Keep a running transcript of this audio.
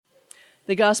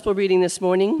The gospel reading this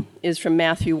morning is from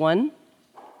Matthew 1.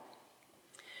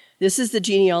 This is the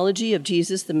genealogy of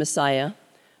Jesus the Messiah,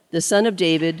 the son of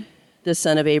David, the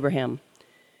son of Abraham.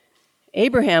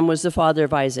 Abraham was the father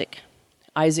of Isaac,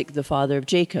 Isaac the father of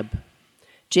Jacob,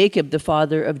 Jacob the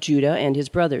father of Judah and his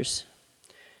brothers,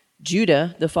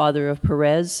 Judah the father of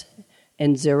Perez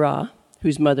and Zerah,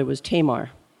 whose mother was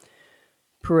Tamar,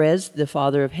 Perez the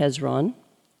father of Hezron,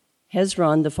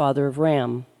 Hezron the father of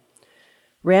Ram,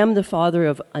 Ram the father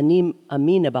of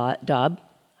Aminadab,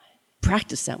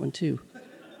 practice that one too,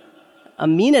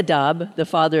 Aminadab the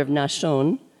father of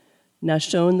Nahshon,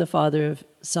 Nahshon the father of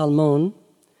Salmon,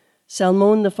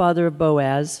 Salmon the father of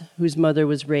Boaz, whose mother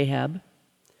was Rahab,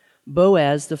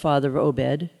 Boaz the father of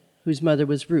Obed, whose mother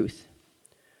was Ruth,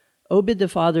 Obed the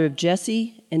father of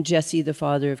Jesse, and Jesse the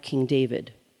father of King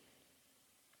David.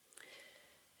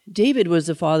 David was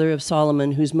the father of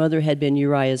Solomon, whose mother had been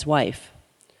Uriah's wife,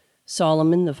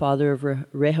 Solomon the father of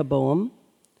Rehoboam,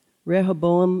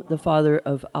 Rehoboam the father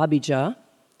of Abijah,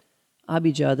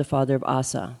 Abijah the father of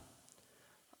Asa,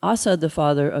 Asa the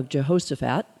father of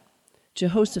Jehoshaphat,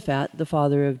 Jehoshaphat the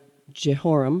father of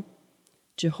Jehoram,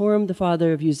 Jehoram the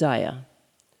father of Uzziah,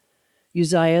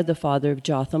 Uzziah the father of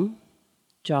Jotham,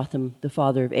 Jotham the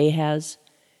father of Ahaz,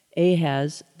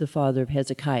 Ahaz the father of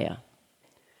Hezekiah,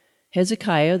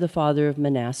 Hezekiah the father of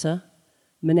Manasseh,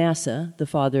 Manasseh the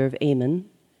father of Amon,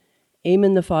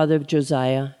 Amon the father of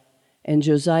Josiah, and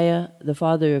Josiah the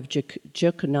father of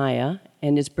Jeconiah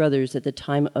and his brothers at the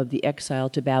time of the exile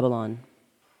to Babylon.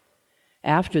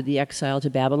 After the exile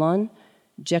to Babylon,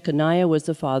 Jeconiah was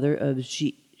the father of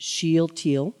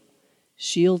Shealtiel,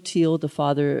 Shealtiel the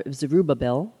father of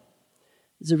Zerubbabel,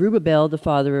 Zerubbabel the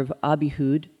father of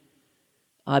Abihud,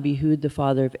 Abihud the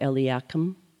father of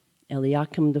Eliakim,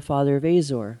 Eliakim the father of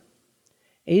Azor,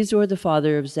 Azor the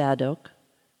father of Zadok,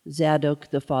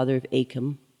 Zadok the father of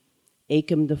Achim,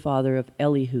 Achim the father of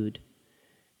Elihud,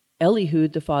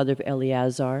 Elihud the father of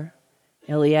Eleazar,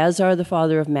 Eleazar the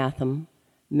father of Matham,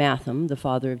 Matham the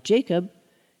father of Jacob,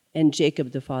 and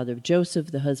Jacob the father of Joseph,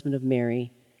 the husband of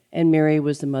Mary, and Mary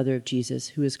was the mother of Jesus,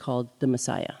 who is called the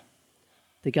Messiah.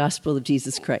 The Gospel of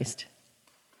Jesus Christ.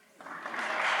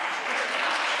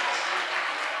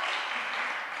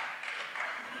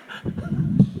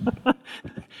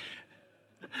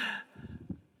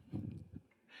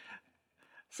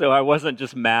 So I wasn't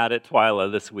just mad at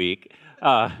Twyla this week.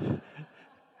 I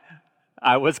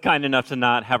was kind enough to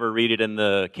not have her read it in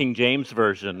the King James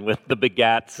Version with the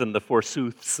begats and the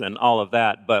forsooths and all of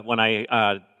that. But when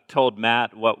I told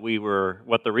Matt what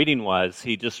the reading was,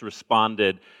 he just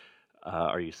responded,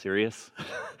 "Are you serious?"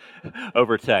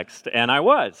 over text, and I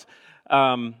was.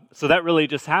 So that really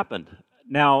just happened.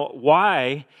 Now,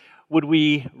 why would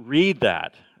we read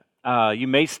that? You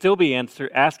may still be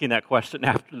asking that question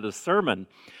after the sermon,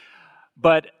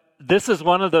 but this is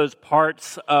one of those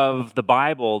parts of the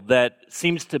Bible that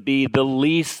seems to be the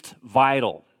least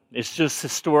vital. It's just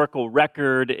historical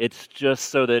record. It's just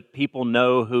so that people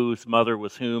know whose mother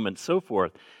was whom and so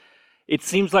forth. It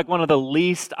seems like one of the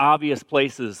least obvious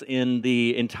places in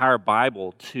the entire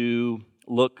Bible to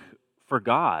look for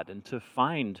God and to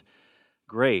find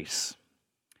grace.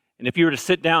 And if you were to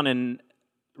sit down and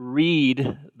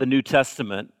read the New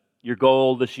Testament, your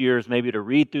goal this year is maybe to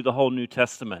read through the whole New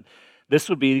Testament. This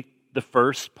would be the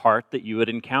first part that you would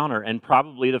encounter, and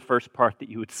probably the first part that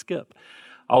you would skip.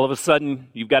 All of a sudden,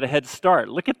 you've got a head start.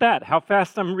 Look at that, how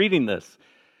fast I'm reading this.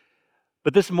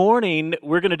 But this morning,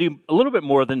 we're going to do a little bit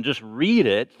more than just read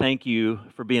it. Thank you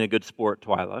for being a good sport,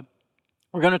 Twyla.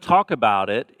 We're going to talk about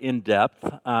it in depth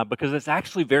because it's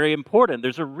actually very important.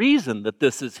 There's a reason that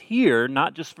this is here,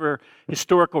 not just for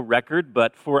historical record,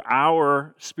 but for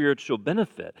our spiritual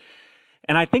benefit.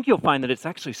 And I think you'll find that it's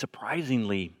actually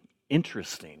surprisingly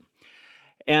interesting.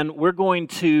 And we're going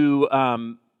to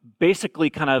basically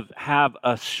kind of have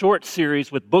a short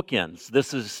series with bookends.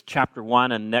 This is chapter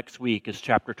 1, and next week is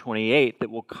chapter 28 that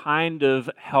will kind of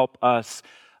help us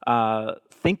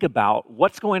think about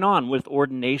what's going on with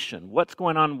ordination, what's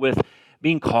going on with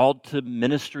being called to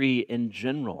ministry in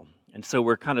general. And so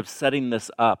we're kind of setting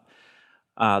this up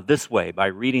this way by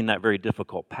reading that very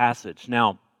difficult passage.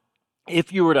 Now,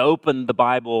 if you were to open the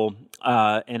Bible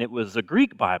and it was a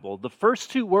Greek Bible, the first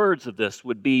two words of this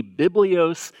would be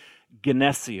biblios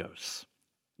genesios.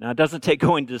 Now, it doesn't take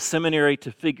going to seminary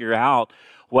to figure out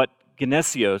what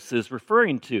genesios is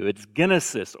referring to. It's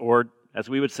Genesis, or as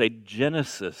we would say,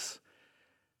 Genesis.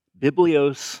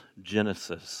 Biblios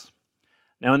Genesis.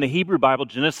 Now, in the Hebrew Bible,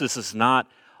 Genesis is not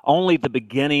only the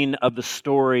beginning of the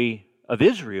story of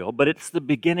Israel, but it's the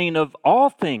beginning of all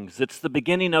things. It's the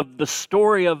beginning of the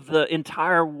story of the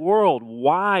entire world.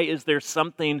 Why is there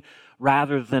something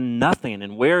rather than nothing?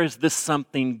 And where is this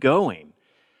something going?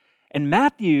 And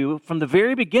Matthew, from the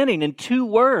very beginning, in 2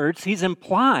 words, he's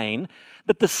implying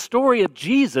that the story of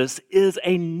Jesus is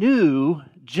a new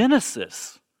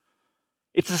Genesis.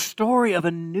 It's a story of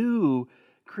a new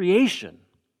creation.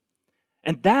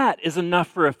 And that is enough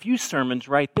for a few sermons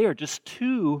right there, just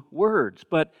 2 words.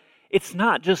 But it's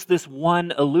not just this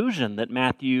one allusion that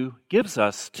Matthew gives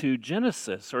us to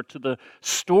Genesis or to the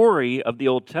story of the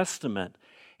Old Testament.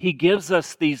 He gives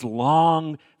us these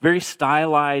long, very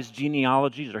stylized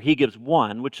genealogies, or he gives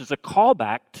one, which is a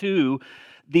callback to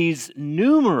these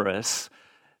numerous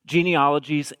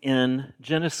genealogies in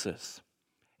Genesis.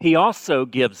 He also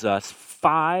gives us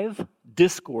 5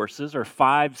 discourses or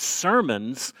 5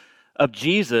 sermons of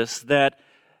Jesus that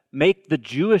make the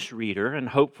Jewish reader, and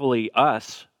hopefully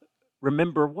us,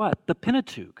 remember what? The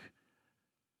Pentateuch,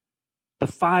 the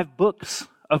 5 books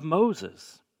of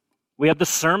Moses. We have the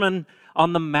Sermon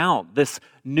on the Mount, this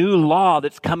new law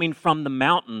that's coming from the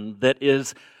mountain that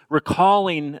is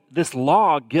recalling this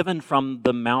law given from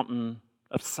the mountain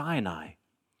of Sinai.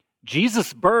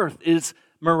 Jesus' birth is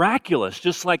miraculous,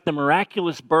 just like the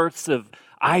miraculous births of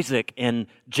Isaac and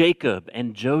Jacob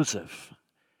and Joseph.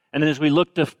 And then as we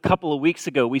looked a couple of weeks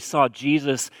ago, we saw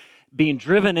Jesus being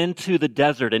driven into the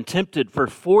desert and tempted for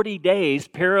 40 days,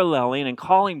 paralleling and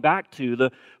calling back to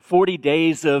the 40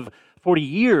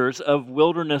 years of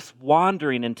wilderness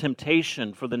wandering and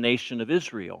temptation for the nation of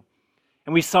Israel.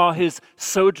 And we saw his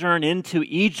sojourn into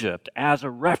Egypt as a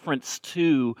reference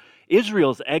to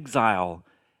Israel's exile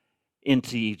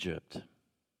into Egypt.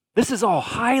 This is all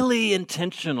highly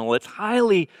intentional. It's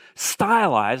highly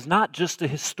stylized, not just a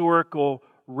historical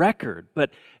record.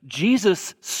 But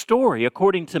Jesus' story,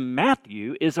 according to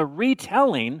Matthew, is a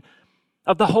retelling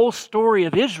of the whole story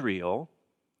of Israel.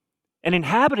 And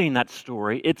inhabiting that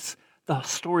story, it's the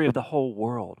story of the whole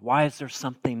world. Why is there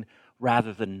something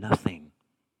rather than nothing?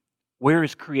 Where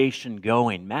is creation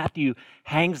going? Matthew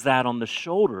hangs that on the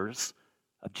shoulders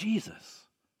of Jesus.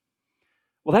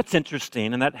 Well, that's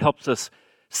interesting, and that helps us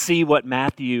see what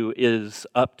Matthew is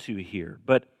up to here.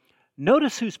 But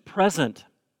notice who's present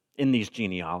in these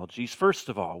genealogies. First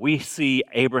of all, we see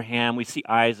Abraham, we see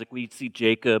Isaac, we see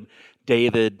Jacob,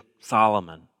 David,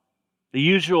 Solomon. The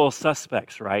usual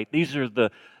suspects, right? These are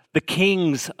the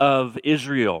kings of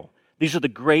Israel. These are the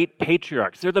great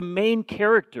patriarchs. They're the main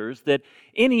characters that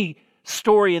any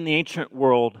story in the ancient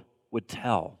world would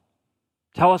tell.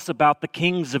 Tell us about the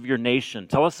kings of your nation.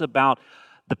 Tell us about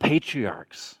the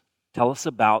patriarchs. Tell us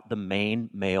about the main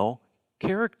male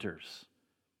characters.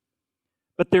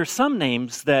 But there's some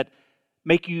names that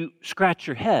make you scratch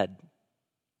your head.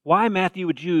 Why, Matthew,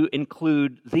 would you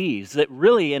include these that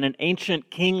really in an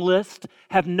ancient king list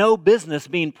have no business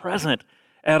being present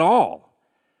at all?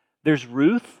 There's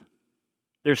Ruth,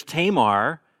 there's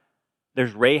Tamar,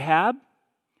 there's Rahab,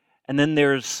 and then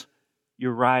there's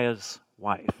Uriah's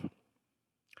wife.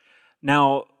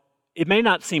 Now, it may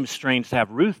not seem strange to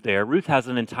have Ruth there. Ruth has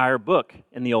an entire book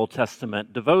in the Old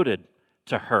Testament devoted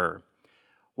to her.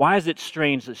 Why is it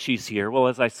strange that she's here? Well,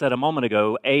 as I said a moment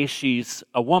ago, A, she's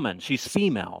a woman. She's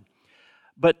female.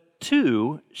 But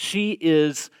 2, she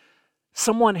is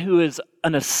someone who is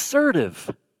an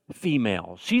assertive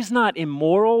female. She's not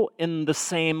immoral in the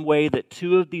same way that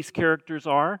 2 of these characters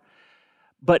are,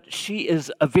 but she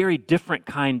is a very different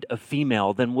kind of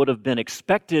female than would have been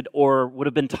expected or would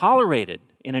have been tolerated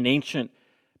in an ancient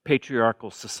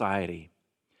patriarchal society.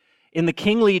 In the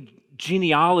kingly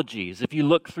genealogies, if you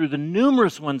look through the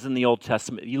numerous ones in the Old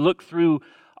Testament, you look through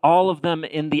all of them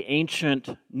in the ancient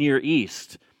Near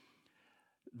East,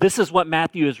 this is what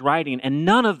Matthew is writing, and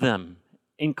none of them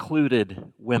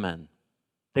included women.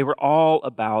 They were all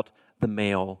about the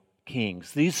male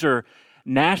kings. These are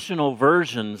national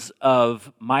versions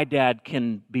of my dad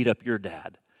can beat up your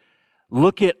dad.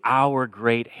 Look at our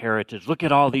great heritage. Look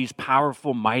at all these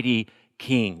powerful, mighty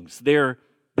kings. They're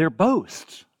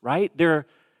boasts, right? They're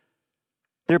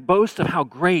boast of how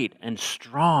great and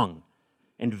strong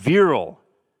and virile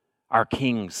our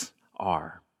kings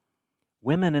are.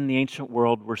 Women in the ancient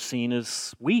world were seen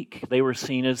as weak. They were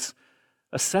seen as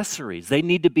accessories. They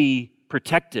need to be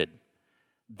protected.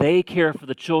 They care for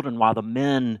the children while the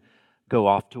men go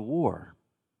off to war.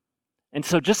 And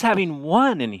so just having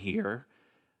one in here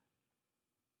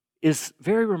is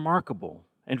very remarkable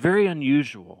and very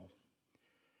unusual.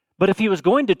 But if he was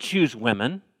going to choose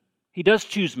women, he does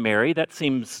choose Mary. That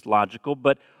seems logical.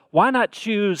 But why not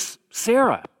choose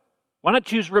Sarah? Why not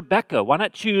choose Rebecca? Why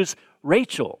not choose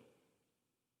Rachel?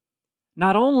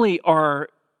 Not only are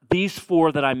these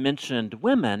four that I mentioned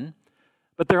women,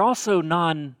 but they're also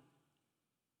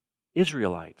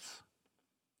non-Israelites.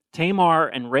 Tamar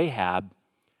and Rahab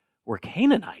were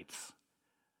Canaanites.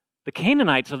 The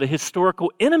Canaanites are the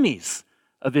historical enemies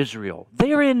of Israel.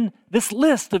 They are in this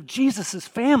list of Jesus'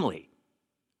 family.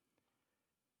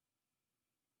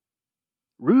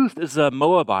 Ruth is a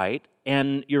Moabite,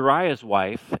 and Uriah's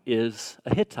wife is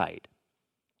a Hittite.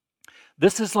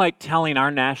 This is like telling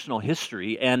our national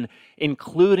history and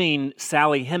including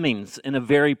Sally Hemings in a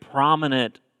very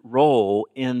prominent role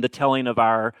in the telling of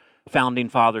our founding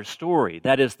father's story.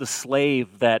 That is the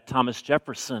slave that Thomas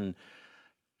Jefferson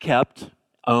kept,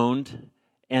 owned,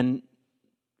 and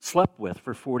slept with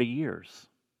for 40 years.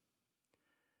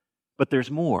 But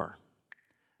there's more.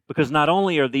 Because not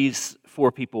only are these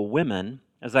four people women,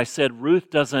 as I said,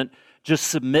 Ruth doesn't just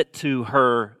submit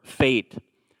her fate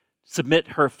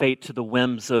to the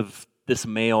whims of this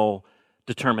male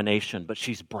determination, but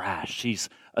she's brash, she's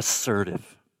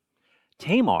assertive.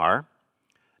 Tamar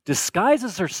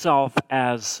disguises herself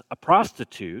as a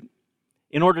prostitute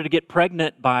in order to get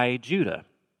pregnant by Judah.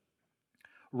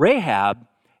 Rahab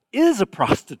is a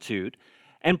prostitute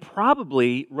and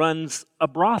probably runs a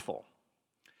brothel.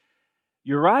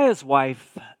 Uriah's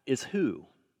wife is who?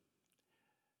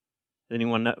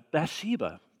 Anyone know?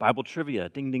 Bathsheba. Bible trivia.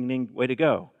 Ding, ding, ding. Way to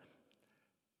go.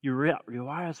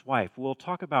 Uriah's wife. We'll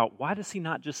talk about why does he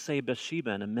not just say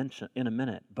Bathsheba in a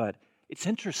minute, but it's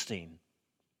interesting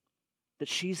that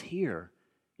she's here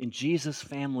in Jesus'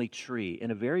 family tree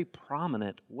in a very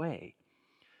prominent way.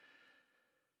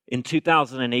 In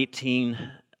 2018,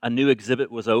 a new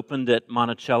exhibit was opened at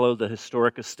Monticello, the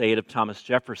historic estate of Thomas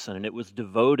Jefferson, and it was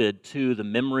devoted to the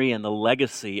memory and the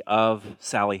legacy of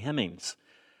Sally Hemings,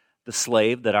 the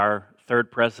slave that our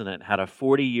third president had a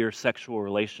 40-year sexual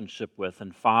relationship with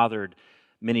and fathered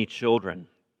many children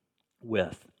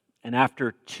with. And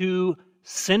after 2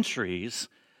 centuries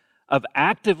of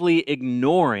actively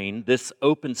ignoring this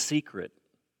open secret,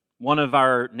 one of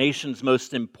our nation's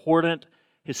most important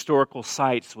historical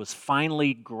sites was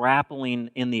finally grappling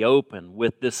in the open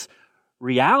with this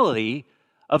reality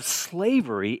of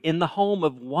slavery in the home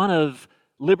of one of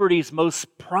liberty's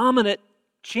most prominent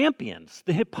champions,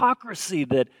 the hypocrisy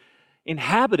that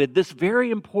inhabited this very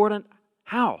important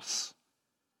house.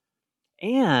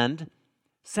 And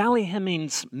Sally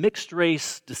Hemings'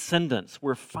 mixed-race descendants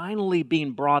were finally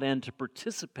being brought in to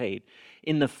participate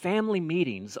in the family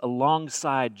meetings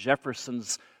alongside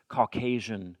Jefferson's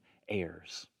Caucasian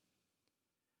heirs.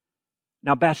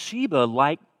 Now, Bathsheba,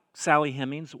 like Sally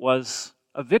Hemings, was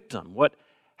a victim. What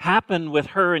happened with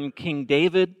her and King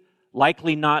David,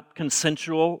 likely not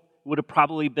consensual, would have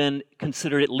probably been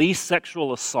considered at least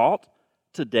sexual assault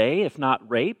today, if not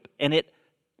rape, and it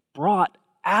brought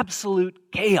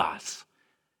absolute chaos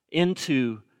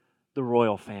into the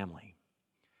royal family.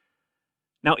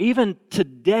 Now, even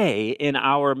today in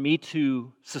our Me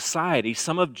Too society,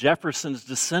 some of Jefferson's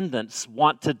descendants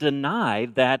want to deny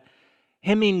that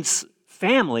Hemings'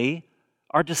 family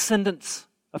are descendants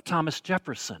of Thomas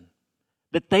Jefferson,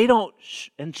 that they don't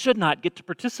and should not get to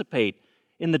participate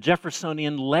in the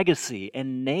Jeffersonian legacy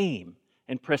and name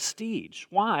and prestige.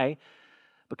 Why?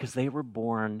 Because they were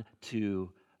born to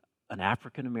an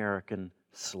African American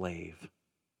slave.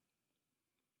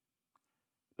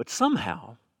 But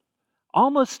somehow,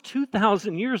 almost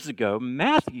 2,000 years ago,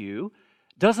 Matthew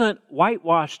doesn't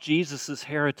whitewash Jesus'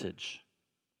 heritage,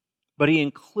 but he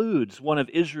includes one of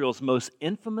Israel's most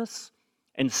infamous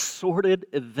and sordid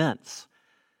events,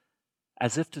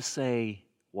 as if to say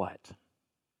what?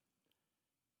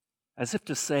 As if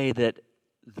to say that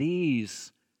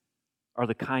these are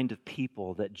the kind of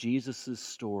people that Jesus'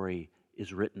 story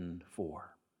is written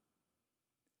for.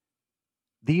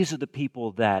 These are the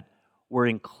people that were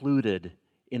included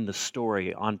in the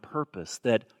story on purpose,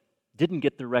 that didn't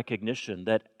get the recognition,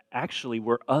 that actually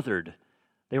were othered.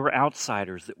 They were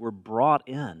outsiders that were brought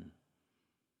in.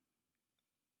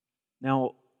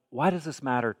 Now, why does this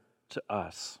matter to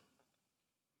us?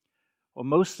 Well,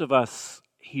 most of us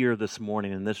here this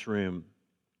morning in this room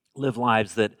live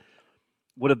lives that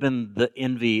would have been the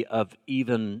envy of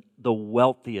even the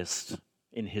wealthiest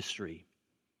in history.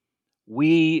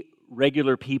 We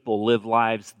regular people live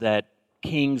lives that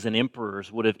kings and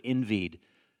emperors would have envied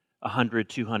 100,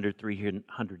 200,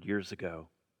 300 years ago.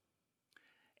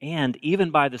 And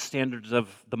even by the standards of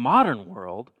the modern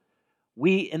world,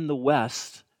 we in the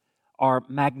West are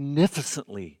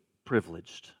magnificently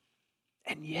privileged.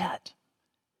 And yet,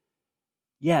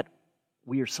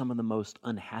 we are some of the most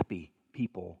unhappy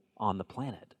people on the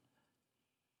planet.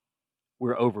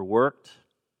 We're overworked,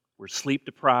 we're sleep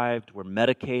deprived, we're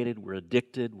medicated, we're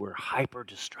addicted, we're hyper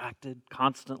distracted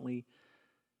constantly.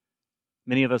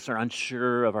 Many of us are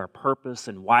unsure of our purpose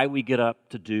and why we get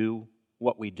up to do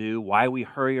what we do, why we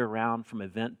hurry around from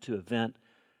event to event.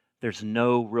 There's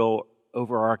no real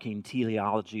overarching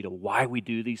teleology to why we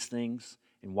do these things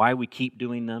and why we keep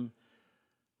doing them,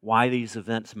 why these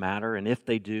events matter, and if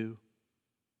they do.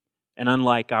 And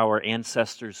unlike our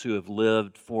ancestors who have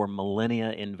lived for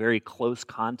millennia in very close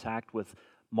contact with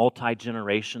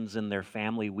multi-generations in their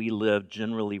family, we live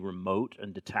generally remote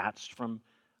and detached from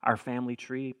our family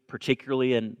tree,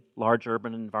 particularly in large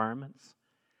urban environments.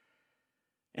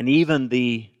 And even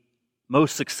the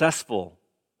most successful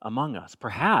among us,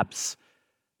 perhaps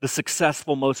the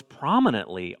successful most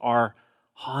prominently, are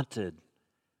haunted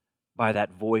by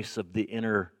that voice of the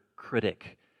inner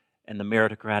critic and the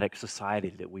meritocratic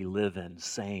society that we live in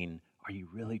saying, are you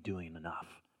really doing enough?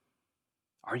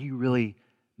 Are you really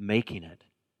making it?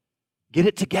 Get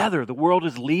it together. The world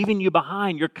is leaving you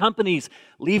behind. Your company's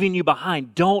leaving you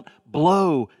behind. Don't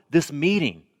blow this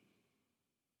meeting.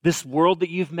 This world that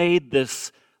you've made,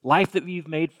 this life that you've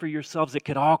made for yourselves, it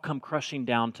could all come crushing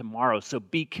down tomorrow. So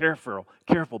be careful,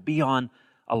 be on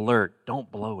alert. Don't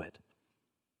blow it.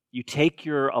 You take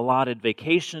your allotted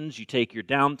vacations, you take your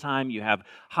downtime, you have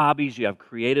hobbies, you have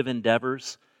creative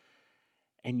endeavors,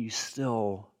 and you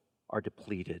still are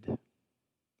depleted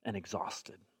and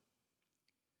exhausted.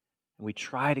 And we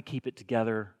try to keep it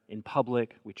together in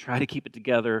public, we try to keep it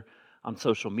together on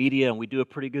social media, and we do a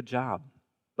pretty good job.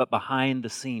 But behind the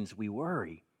scenes, we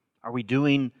worry. Are we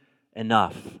doing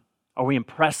enough? Are we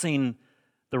impressing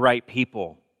the right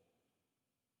people?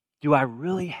 Do I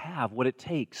really have what it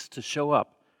takes to show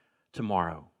up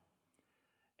tomorrow?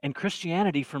 And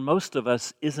Christianity, for most of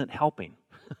us, isn't helping.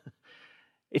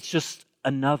 It's just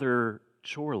another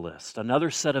chore list,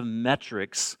 another set of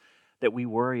metrics that we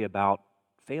worry about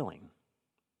failing.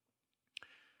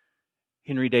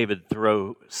 Henry David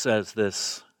Thoreau says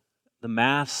this: the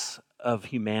mass of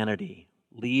humanity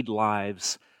lead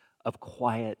lives of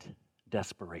quiet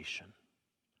desperation.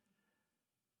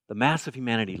 The mass of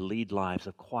humanity lead lives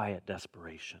of quiet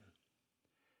desperation.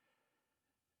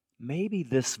 Maybe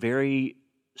this very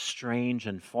strange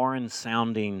and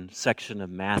foreign-sounding section of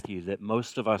Matthew that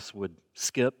most of us would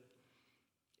skip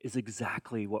is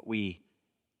exactly what we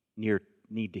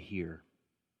need to hear.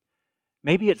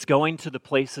 Maybe it's going to the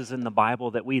places in the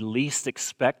Bible that we least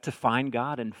expect to find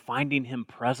God, and finding Him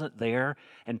present there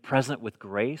and present with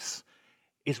grace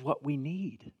is what we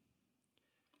need.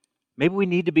 Maybe we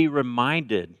need to be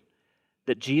reminded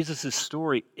that Jesus'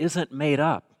 story isn't made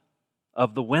up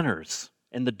of the winners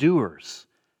and the doers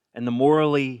and the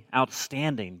morally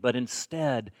outstanding, but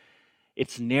instead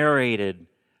it's narrated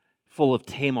full of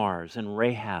Tamars and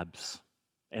Rahabs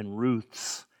and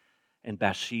Ruths and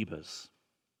Bathshebas.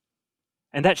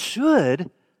 And that should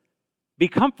be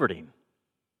comforting.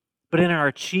 But in our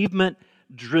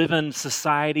achievement-driven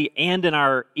society and in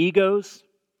our egos,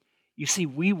 you see,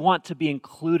 we want to be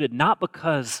included not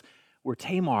because we're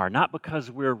Tamar, not because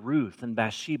we're Ruth and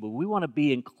Bathsheba. We want to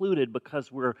be included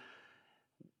because we're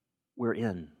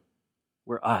in.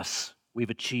 We're us. We've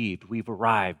achieved. We've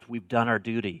arrived. We've done our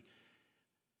duty.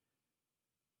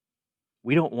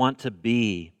 We don't want to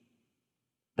be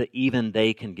the even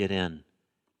they can get in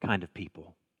kind of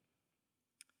people.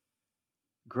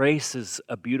 Grace is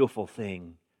a beautiful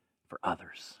thing for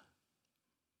others.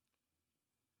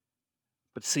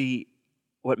 But see,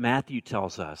 what Matthew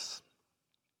tells us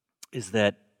is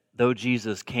that though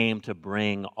Jesus came to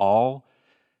bring all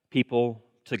people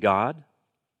to God,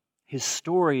 His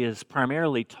story is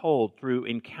primarily told through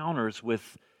encounters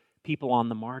with people on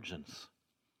the margins,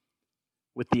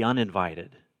 with the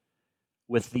uninvited,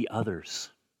 with the others,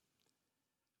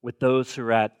 with those who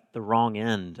are at the wrong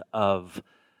end of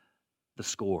the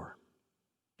score,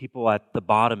 people at the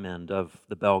bottom end of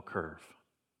the bell curve.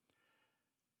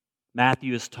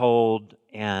 Matthew is told,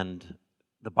 and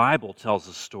the Bible tells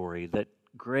a story, that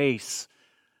grace,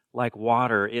 like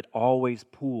water, it always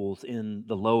pools in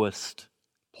the lowest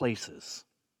places.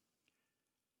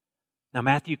 Now,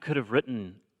 Matthew could have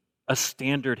written a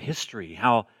standard history,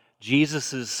 how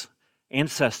Jesus'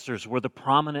 ancestors were the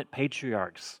prominent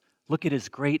patriarchs. Look at his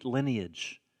great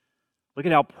lineage. Look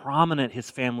at how prominent his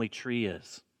family tree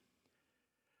is.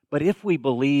 But if we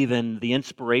believe in the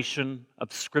inspiration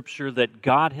of Scripture, that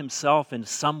God Himself in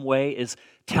some way is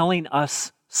telling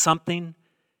us something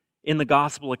in the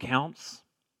gospel accounts,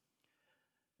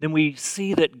 then we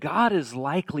see that God is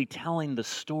likely telling the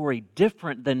story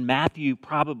different than Matthew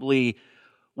probably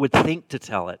would think to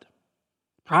tell it,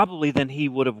 probably than he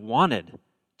would have wanted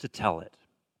to tell it.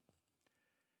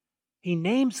 He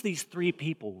names these three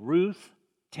people, Ruth,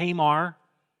 Tamar,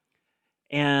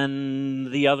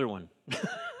 and the other one,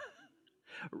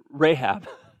 Rahab.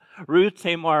 Ruth,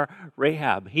 Tamar,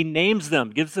 Rahab. He names them,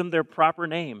 gives them their proper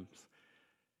names.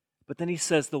 But then he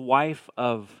says the wife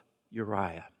of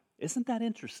Uriah. Isn't that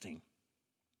interesting?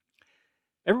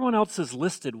 Everyone else is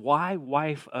listed. Why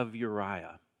wife of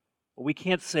Uriah? Well, we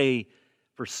can't say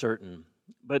for certain,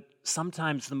 but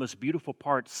sometimes the most beautiful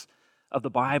parts of the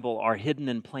Bible are hidden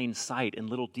in plain sight in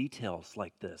little details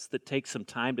like this that take some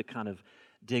time to kind of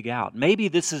dig out. Maybe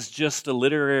this is just a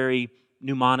literary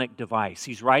mnemonic device.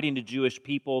 He's writing to Jewish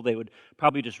people. They would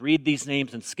probably just read these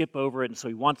names and skip over it, and so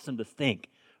he wants them to think,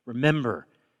 remember,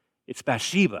 it's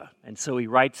Bathsheba. And so he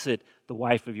writes it, the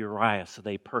wife of Uriah, so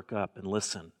they perk up and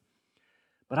listen.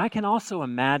 But I can also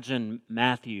imagine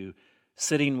Matthew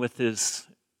sitting with his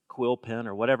quill pen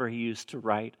or whatever he used to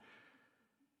write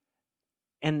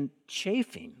and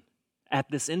chafing at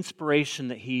this inspiration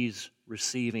that he's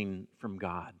receiving from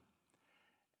God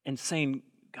and saying,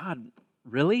 God,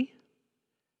 really?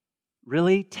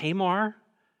 Really? Tamar?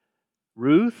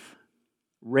 Ruth?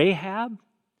 Rahab?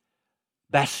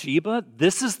 Bathsheba?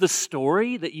 This is the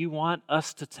story that you want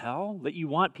us to tell, that you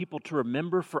want people to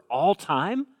remember for all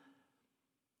time?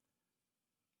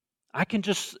 I can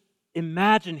just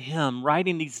imagine him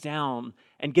writing these down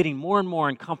and getting more and more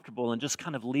uncomfortable and just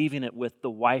kind of leaving it with the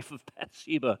wife of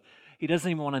Bathsheba. He doesn't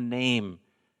even want to name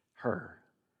her.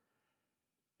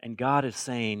 And God is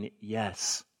saying,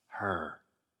 yes, her.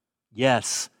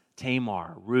 Yes,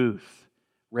 Tamar, Ruth,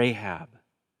 Rahab.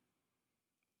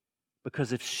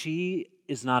 Because if she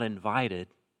is not invited,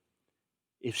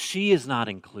 if she is not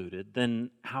included,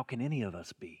 then how can any of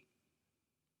us be?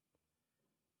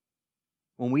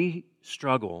 When we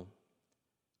struggle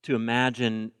to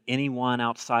imagine anyone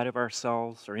outside of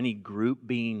ourselves or any group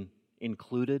being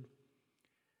included,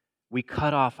 we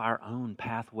cut off our own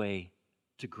pathway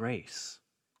to grace.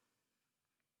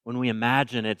 When we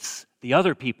imagine it's the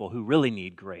other people who really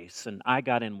need grace, and I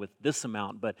got in with this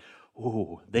amount, but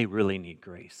they really need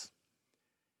grace.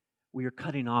 We are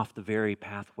cutting off the very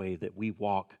pathway that we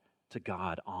walk to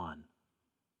God on.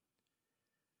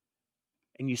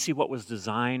 And you see what was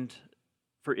designed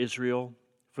for Israel,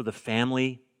 for the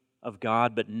family of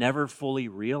God, but never fully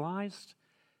realized,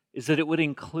 is that it would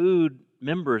include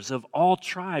members of all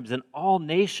tribes and all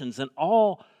nations and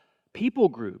all people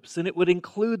groups, and it would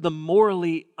include the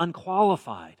morally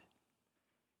unqualified.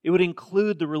 It would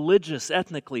include the religious,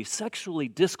 ethnically, sexually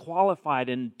disqualified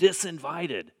and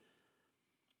disinvited.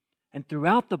 And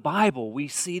throughout the Bible, we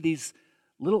see these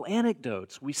little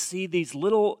anecdotes, we see these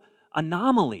little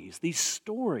anomalies, these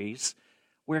stories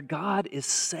where God is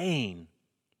saying,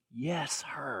 yes,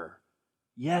 her,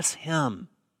 yes, him,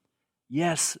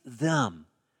 yes, them.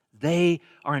 They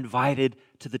are invited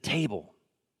to the table.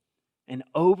 And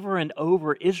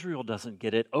over, Israel doesn't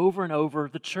get it. Over and over,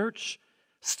 the church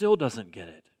still doesn't get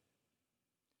it.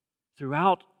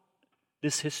 Throughout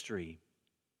this history,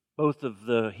 both of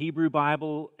the Hebrew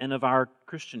Bible and of our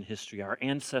Christian history, our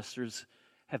ancestors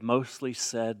have mostly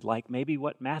said, like maybe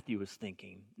what Matthew was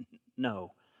thinking,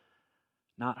 no,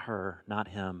 not her, not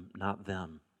him, not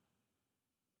them.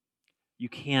 You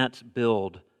can't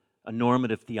build a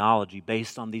normative theology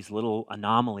based on these little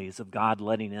anomalies of God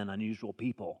letting in unusual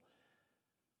people.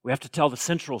 We have to tell the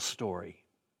central story.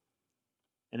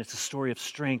 And it's a story of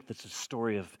strength. It's a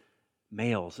story of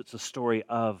males. It's a story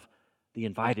of the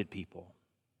invited people.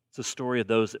 It's a story of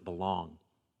those that belong,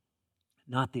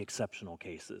 not the exceptional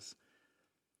cases.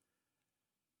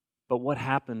 But what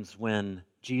happens when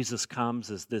Jesus comes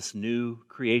as this new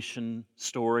creation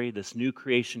story, this new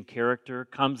creation character,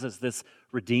 comes as this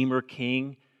Redeemer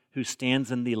King who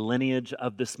stands in the lineage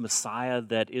of this Messiah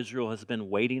that Israel has been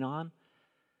waiting on?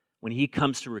 When he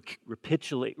comes to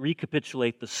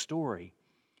recapitulate the story,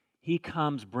 he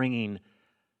comes bringing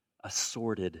a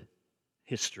sordid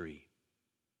history.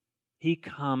 He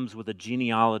comes with a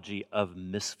genealogy of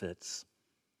misfits.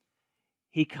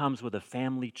 He comes with a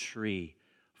family tree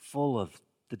full of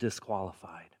the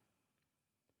disqualified,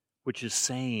 which is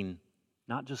saying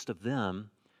not just of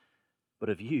them, but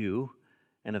of you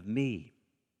and of me.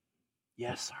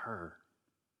 Yes, her.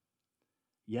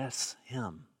 Yes,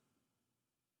 him.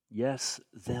 Yes,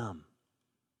 them.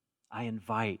 I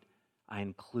invite, I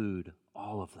include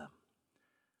all of them.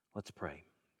 Let's pray.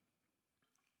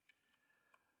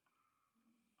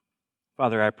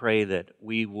 Father, I pray that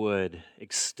we would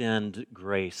extend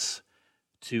grace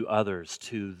to others,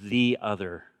 to the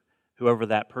other, whoever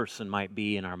that person might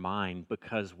be in our mind,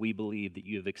 because we believe that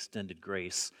you have extended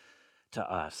grace to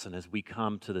us. And as we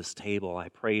come to this table, I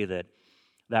pray that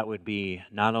that would be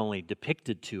not only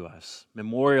depicted to us,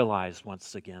 memorialized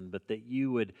once again, but that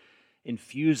you would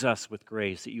infuse us with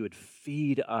grace, that you would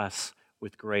feed us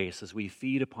with grace as we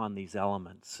feed upon these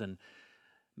elements. And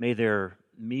May their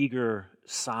meager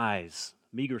size,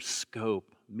 meager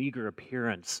scope, meager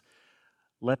appearance,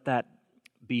 let that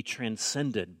be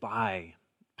transcended by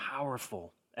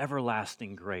powerful,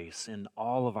 everlasting grace in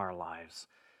all of our lives.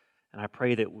 And I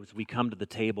pray that as we come to the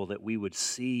table that we would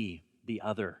see the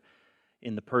other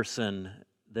in the person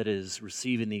that is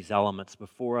receiving these elements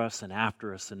before us and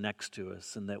after us and next to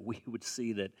us, and that we would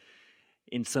see that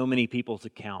in so many people's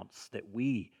accounts that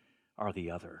we are the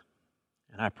other.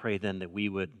 And I pray then that we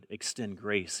would extend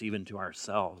grace even to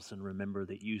ourselves and remember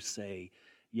that you say,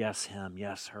 yes, him,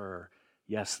 yes, her,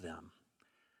 yes, them.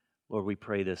 Lord, we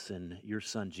pray this in your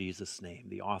Son, Jesus' name,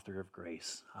 the author of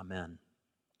grace. Amen.